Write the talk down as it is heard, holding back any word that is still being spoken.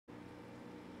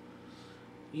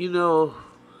You know,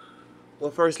 well,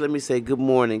 first let me say good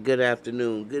morning, good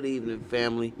afternoon, good evening,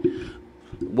 family.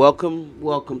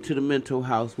 Welcome to the Mental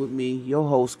House with me, your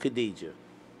host, Khadija.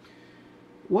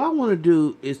 What I want to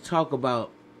do is talk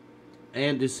about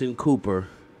Anderson Cooper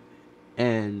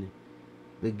and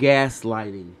the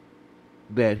gaslighting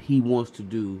that he wants to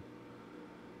do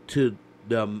to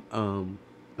the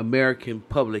American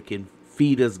public and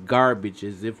feed us garbage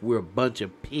as if we're a bunch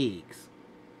of pigs.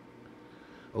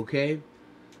 Okay?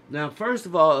 Now, first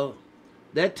of all,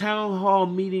 that town hall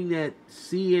meeting that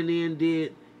CNN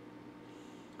did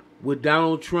with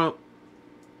Donald Trump,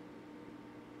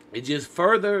 it just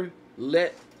further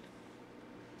let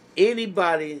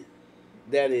anybody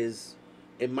that is,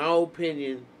 in my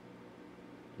opinion,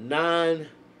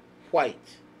 non-white,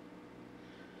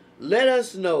 let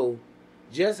us know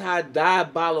just how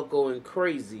diabolical and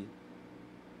crazy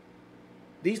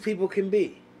these people can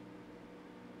be.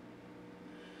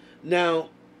 Now,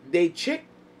 they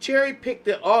cherry picked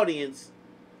the audience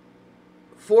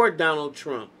for Donald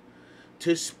Trump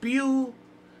to spew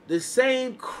the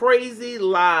same crazy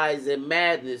lies and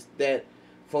madness that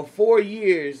for 4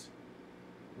 years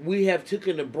we have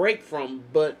taken a break from,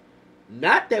 but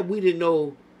not that we didn't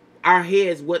know our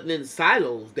heads wasn't in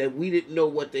silos, that we didn't know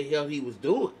what the hell he was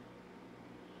doing.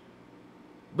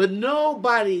 But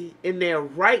nobody in their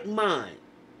right mind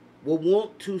will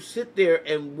want to sit there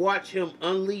and watch him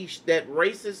unleash that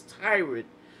racist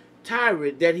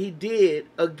tyrant that he did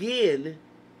again,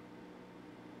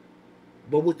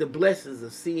 but with the blessings of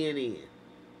CNN.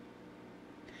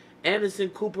 Anderson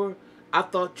Cooper, I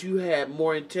thought you had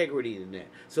more integrity than that.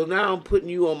 So now I'm putting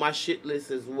you on my shit list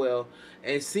as well.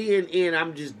 And CNN,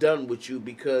 I'm just done with you,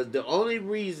 because the only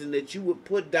reason that you would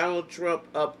put Donald Trump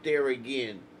up there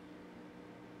again,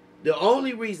 the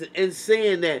only reason, and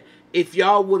saying that if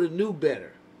y'all would have knew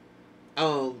better,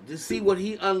 to see what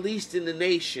he unleashed in the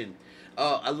nation,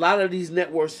 a lot of these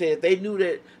networks said they knew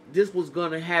that this was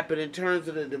going to happen in terms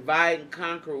of the divide and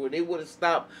conquer, where they would have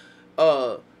stopped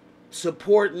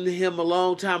supporting him a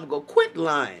long time ago. Quit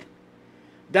lying.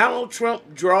 Donald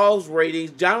Trump draws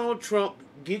ratings. Donald Trump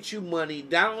gets you money.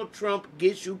 Donald Trump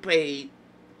gets you paid.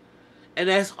 And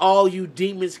that's all you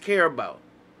demons care about.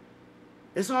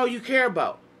 That's all you care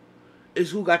about,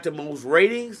 is who got the most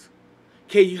ratings.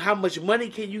 How much money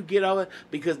can you get out of it?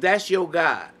 Because that's your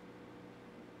God.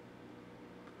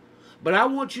 But I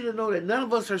want you to know that none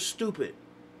of us are stupid.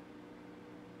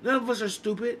 None of us are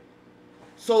stupid.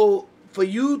 So for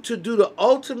you to do the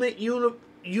ultimate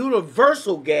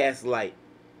universal gaslight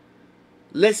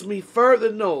lets me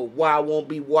further know why I won't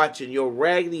be watching your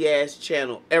raggedy ass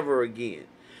channel ever again.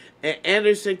 And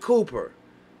Anderson Cooper,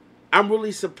 I'm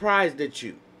really surprised at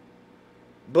you.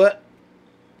 But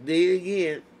then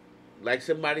again, like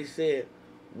somebody said,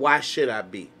 why should I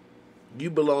be? You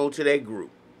belong to that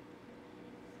group.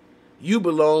 You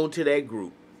belong to that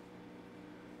group.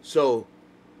 So,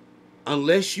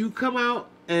 unless you come out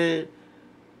and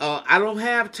I don't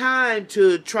have time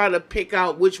to try to pick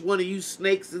out which one of you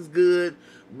snakes is good,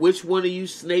 which one of you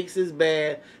snakes is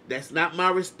bad. That's not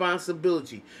my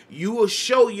responsibility. You will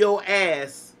show your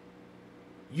ass.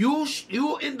 You'll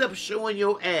end up showing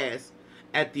your ass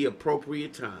at the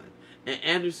appropriate time. And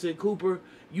Anderson Cooper,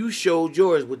 you showed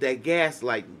yours with that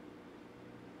gaslighting.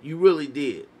 You really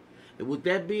did. And with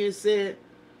that being said,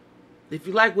 if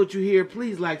you like what you hear,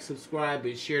 please like, subscribe,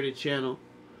 and share the channel.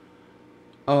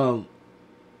 And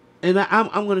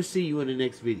I'm going to see you in the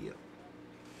next video.